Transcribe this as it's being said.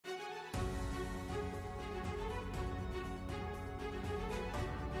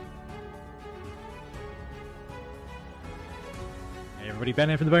Everybody, Ben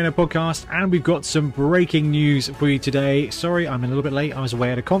here from the Bonehead podcast, and we've got some breaking news for you today. Sorry, I'm a little bit late. I was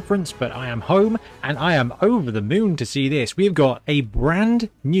away at a conference, but I am home, and I am over the moon to see this. We've got a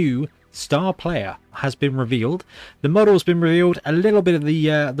brand new star player has been revealed. The model's been revealed. A little bit of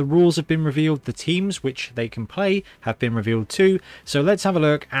the rules have been revealed. The teams which they can play have been revealed too. So let's have a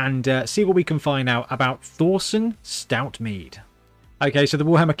look and see what we can find out about Thorsson Stoutmead. Okay, so the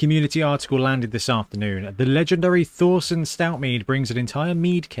Warhammer community article landed this afternoon. The legendary Thorsson Stoutmead brings an entire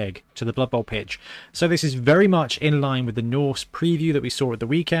mead keg to the Blood Bowl pitch. So this is very much in line with the Norse preview that we saw at the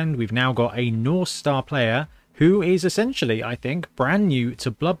weekend. We've now got a Norse star player who is essentially, I think, brand new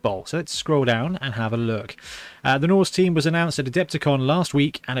to Blood Bowl. So let's scroll down and have a look. The Norse team was announced at Adepticon last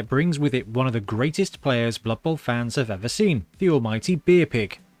week, and it brings with it one of the greatest players Blood Bowl fans have ever seen, the almighty Beer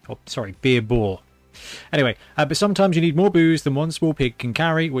Pig. Oh, sorry, Beer Boar. Anyway, but sometimes you need more booze than one small pig can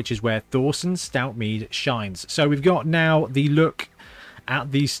carry, which is where Thorsson Stoutmead shines. So we've got now the look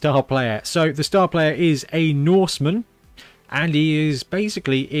at the star player. So the star player is a Norseman, and he is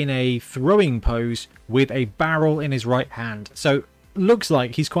basically in a throwing pose with a barrel in his right hand. So looks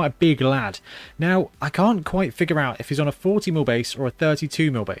like he's quite a big lad. Now, I can't quite figure out if he's on a 40mm base or a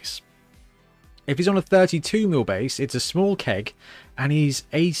 32mm base. If he's on a 32mm base, it's a small keg, and he's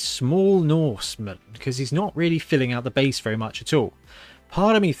a small Norseman, because he's not really filling out the base very much at all.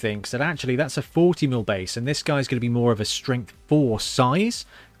 Part of me thinks that actually that's a 40mm base, and this guy's going to be more of a strength 4 size.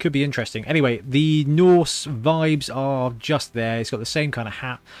 Could be interesting. Anyway, the Norse vibes are just there. He's got the same kind of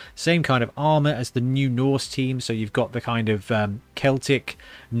hat, same kind of armor as the new Norse team. So you've got the kind of Celtic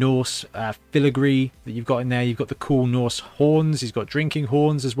Norse filigree that you've got in there. You've got the cool Norse horns. He's got drinking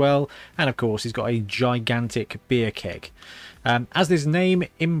horns as well. And of course, he's got a gigantic beer keg. As this name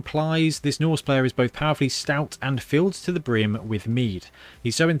implies, this Norse player is both powerfully stout and filled to the brim with mead.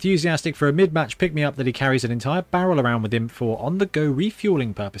 He's so enthusiastic for a mid-match pick-me-up that he carries an entire barrel around with him for on-the-go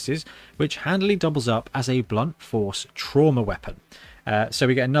refueling purposes, which handily doubles up as a blunt force trauma weapon. So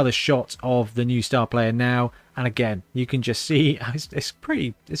we get another shot of the new star player now, and again, you can just see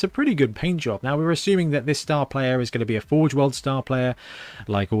it's a pretty good paint job. Now, we're assuming that this star player is going to be a Forge World star player,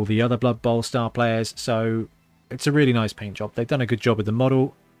 like all the other Blood Bowl star players, so it's a really nice paint job. They've done a good job with the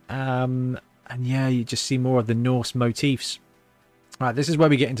model. And yeah, you just see more of the Norse motifs. Right, this is where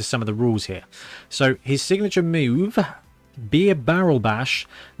we get into some of the rules here. So his signature move, Beer Barrel Bash,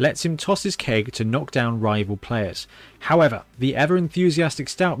 lets him toss his keg to knock down rival players. However, the ever-enthusiastic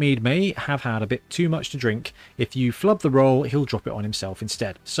Stoutmead may have had a bit too much to drink. If you flub the roll, he'll drop it on himself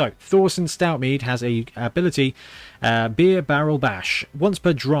instead. So, Thorsson Stoutmead has a ability, Beer Barrel Bash, once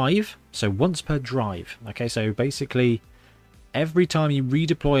per drive. So, once per drive. Okay, so basically, every time you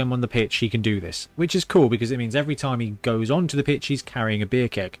redeploy him on the pitch, he can do this, which is cool because it means every time he goes onto the pitch, he's carrying a beer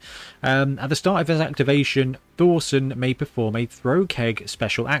keg. At the start of his activation, Thorsson may perform a throw keg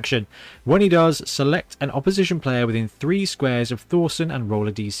special action. When he does, select an opposition player within 3 squares of Thorsson and roll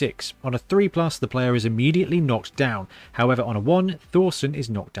a d6. On a 3+, the player is immediately knocked down. However, on a 1, Thorsson is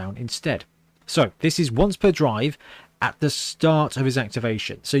knocked down instead. So, this is once per drive at the start of his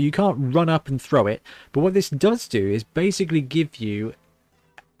activation. So you can't run up and throw it, but what this does do is basically give you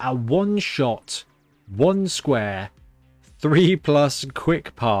a one-shot, 1 square, 3+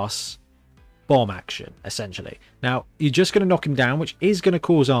 quick pass bomb action, essentially. Now, you're just going to knock him down, which is going to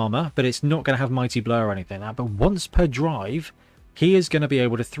cause armor, but it's not going to have Mighty Blow or anything like that. But once per drive, he is going to be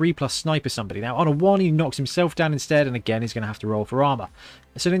able to 3+ sniper somebody. Now, on a 1, he knocks himself down instead, and again, he's going to have to roll for armor.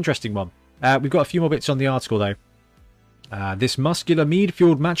 It's an interesting one. We've got a few more bits on the article, though. This muscular,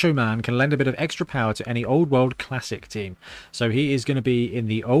 mead-fueled macho man can lend a bit of extra power to any Old World Classic team. So he is going to be in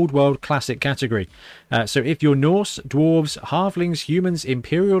the Old World Classic category. So if your Norse, dwarves, halflings, humans,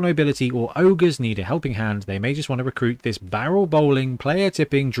 imperial nobility, or ogres need a helping hand, they may just want to recruit this barrel-bowling,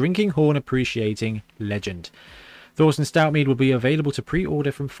 player-tipping, drinking horn-appreciating legend. Thorsson Stoutmead will be available to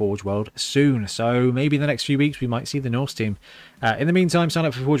pre-order from Forge World soon, so maybe in the next few weeks we might see the Norse team. In the meantime, sign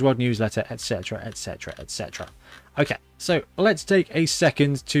up for Forge World newsletter, etc, etc, etc. Okay, so let's take a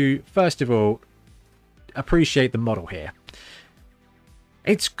second to, first of all, appreciate the model here.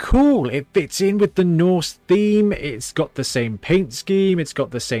 It's cool, it fits in with the Norse theme, it's got the same paint scheme, it's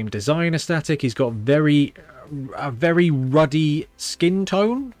got the same design aesthetic, he's got a very ruddy skin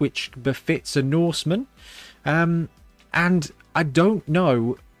tone, which befits a Norseman. And I don't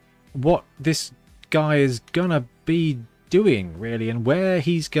know what this guy is gonna be doing, really, and where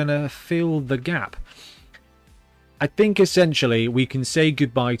he's gonna fill the gap. I think essentially we can say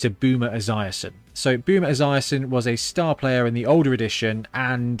goodbye to Boomer Esiason. So Boomer Esiason was a star player in the older edition,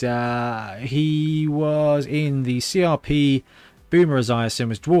 and he was in the CRP. Boomer Esiason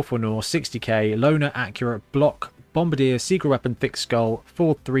was Dwarf or Norse, 60k, loner, accurate, block, Bombardier, Secret Weapon, Thick Skull,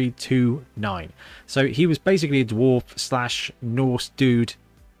 4329. So he was basically a dwarf slash Norse dude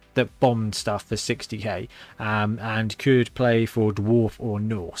that bombed stuff for 60k, and could play for dwarf or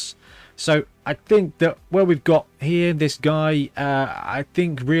Norse. So I think that where we've got here, this guy, I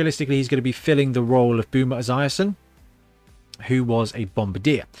think realistically he's going to be filling the role of Boomer Esiason, who was a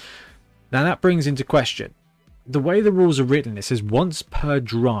Bombardier. Now that brings into question, the way the rules are written, it says once per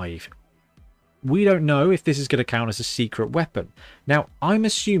drive. We don't know if this is going to count as a secret weapon. Now, I'm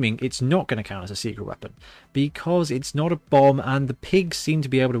assuming it's not going to count as a secret weapon because it's not a bomb and the pigs seem to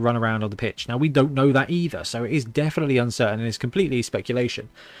be able to run around on the pitch. Now, we don't know that either, so it is definitely uncertain and it's completely speculation.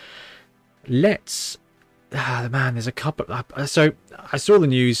 Let's... man, there's a couple... So, I saw the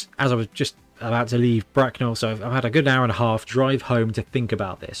news as I was just about to leave Bracknell, so I've had a good hour and a half drive home to think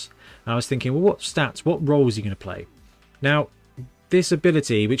about this. And I was thinking, well, what stats, what roles are you going to play? Now, this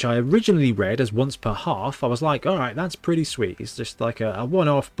ability, which I originally read as once per half, I was like, alright, that's pretty sweet. It's just like a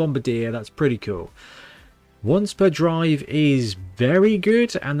one-off Bombardier, that's pretty cool. Once per drive is very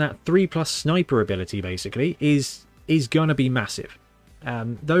good, and that 3+ sniper ability, basically, is going to be massive.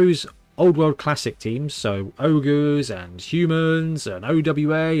 Those old world classic teams, so ogres and humans and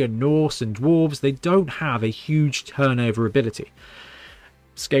OWA and Norse and dwarves, they don't have a huge turnover ability.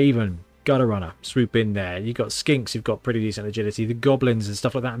 Skaven, Gutter Runner, swoop in there. You've got Skinks, you've got pretty decent agility. The Goblins and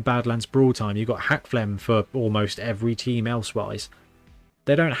stuff like that in Badlands Brawl Time. You've got Hackflem for almost every team elsewise.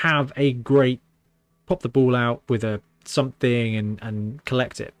 They don't have a great pop the ball out with a something and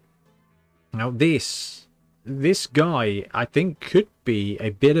collect it. Now this guy, I think, could be a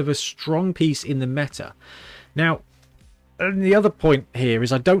bit of a strong piece in the meta. Now, the other point here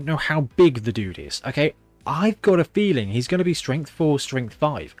is I don't know how big the dude is, okay? I've got a feeling he's going to be strength 4, strength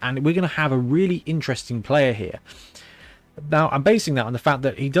 5, and we're going to have a really interesting player here. Now, I'm basing that on the fact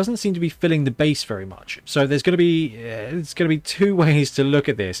that he doesn't seem to be filling the base very much. So there's going to be two ways to look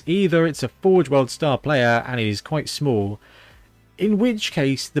at this. Either it's a Forge World star player and he's quite small, in which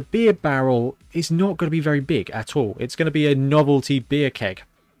case the beer barrel is not going to be very big at all. It's going to be a novelty beer keg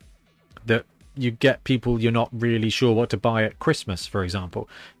that you get people you're not really sure what to buy at Christmas, for example.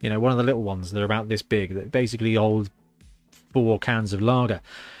 You know, one of the little ones that are about this big, that basically hold 4 cans of lager.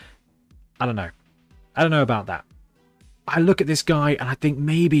 I don't know. I don't know about that. I look at this guy and I think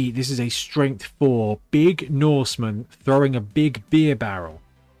maybe this is a strength 4 big Norseman throwing a big beer barrel.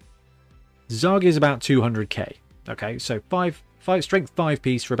 Zug is about 200k. Okay, so strength 5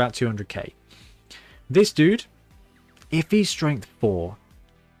 piece for about 200k. This dude, if he's strength 4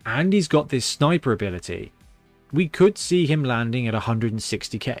 and he's got this sniper ability, we could see him landing at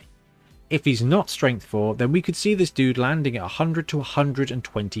 160k. If he's not strength 4, then we could see this dude landing at 100 to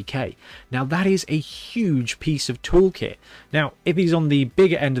 120k. Now that is a huge piece of toolkit. Now if he's on the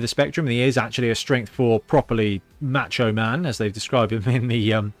bigger end of the spectrum and he is actually a strength 4 properly macho man, as they've described him in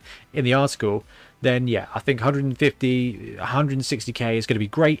the article, then yeah, I think 150, 160k is going to be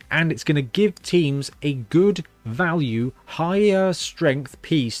great, and it's going to give teams a good value, higher strength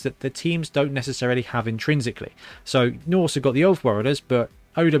piece that the teams don't necessarily have intrinsically. So Norse have got the Oath Warriors, but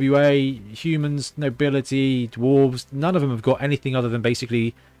OWA, humans, nobility, dwarves, none of them have got anything other than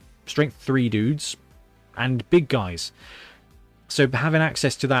basically strength 3 dudes and big guys. So having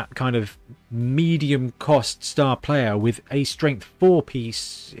access to that kind of medium cost star player with a strength 4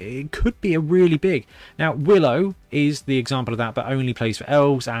 piece, it could be a really big. Now Willow is the example of that, but only plays for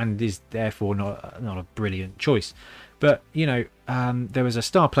elves and is therefore not a brilliant choice. But you know, there was a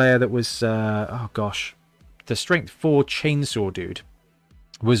star player that was oh gosh, the strength 4 chainsaw dude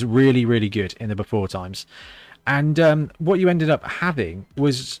was really good in the before times. And what you ended up having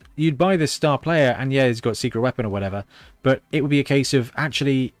was you'd buy this star player and yeah, he's got secret weapon or whatever, but it would be a case of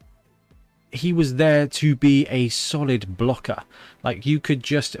actually he was there to be a solid blocker. Like you could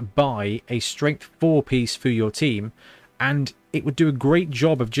just buy a strength 4 piece for your team and it would do a great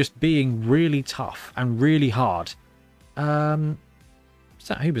job of just being really tough and really hard. Who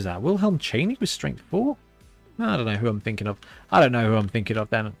was that? Wilhelm Chaney was strength 4? I don't know who I'm thinking of. I don't know who I'm thinking of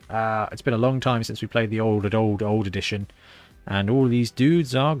then. It's been a long time since we played the old edition. And all these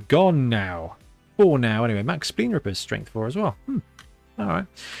dudes are gone now. 4 now. Anyway, Max Spleenripper's strength 4 as well. Alright.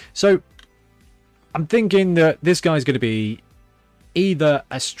 So, I'm thinking that this guy's going to be either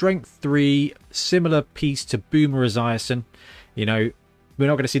a strength 3, similar piece to Boomer Esiason. You know, we're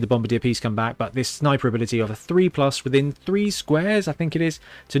not going to see the Bombardier piece come back, but this sniper ability of a 3+ within 3 squares, I think it is,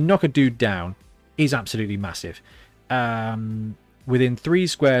 to knock a dude down is absolutely massive. Within 3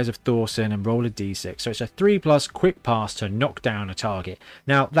 squares of Thorsson and roll a d6. So it's a 3+ quick pass to knock down a target.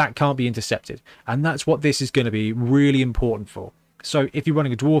 Now that can't be intercepted, and that's what this is going to be really important for. So if you're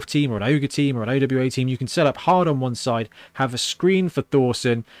running a dwarf team or an ogre team or an OWA team, you can set up hard on one side, have a screen for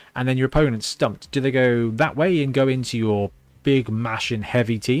Thorsson, and then your opponent's stumped. Do they go that way and go into your big mashing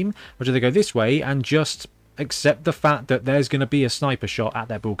heavy team, or do they go this way and just accept the fact that there's going to be a sniper shot at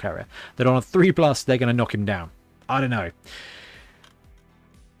their ball carrier, that on a 3+ they're going to knock him down? I don't know.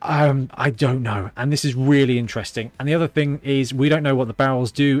 I don't know, and this is really interesting. And the other thing is, we don't know what the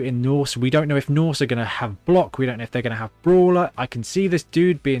barrels do in Norse. We don't know if Norse are going to have block. We don't know if they're going to have brawler. I can see this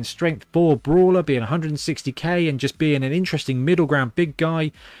dude being strength 4 brawler, being 160k, and just being an interesting middle ground big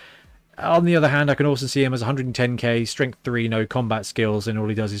guy. On the other hand, I can also see him as 110k, strength 3, no combat skills, and all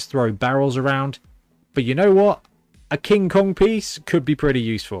he does is throw barrels around. But you know what? A King Kong piece could be pretty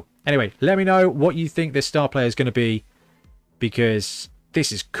useful. Anyway, let me know what you think this star player is going to be, because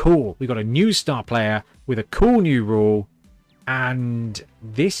this is cool. We got a new star player with a cool new rule, and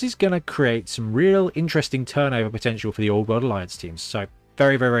this is going to create some real interesting turnover potential for the Old World Alliance teams. So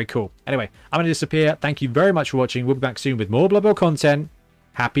very, very, very cool. Anyway, I'm going to disappear. Thank you very much for watching. We'll be back soon with more Blood Bowl content.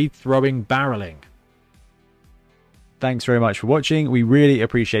 Happy throwing barreling. Thanks very much for watching. We really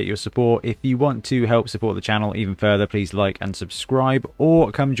appreciate your support. If you want to help support the channel even further, please like and subscribe,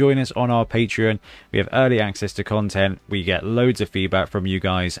 or come join us on our Patreon. We have early access to content, we get loads of feedback from you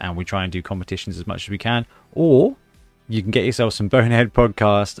guys, and we try and do competitions as much as we can. Or you can get yourself some Bonehead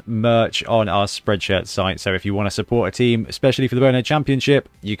podcast merch on our Spreadshirt site. So if you want to support a team, especially for the Bonehead Championship,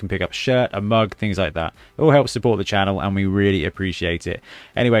 you can pick up a shirt, a mug, things like that. It all helps support the channel, and we really appreciate it.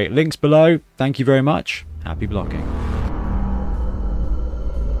 Anyway, links below. Thank you very much. Happy blocking.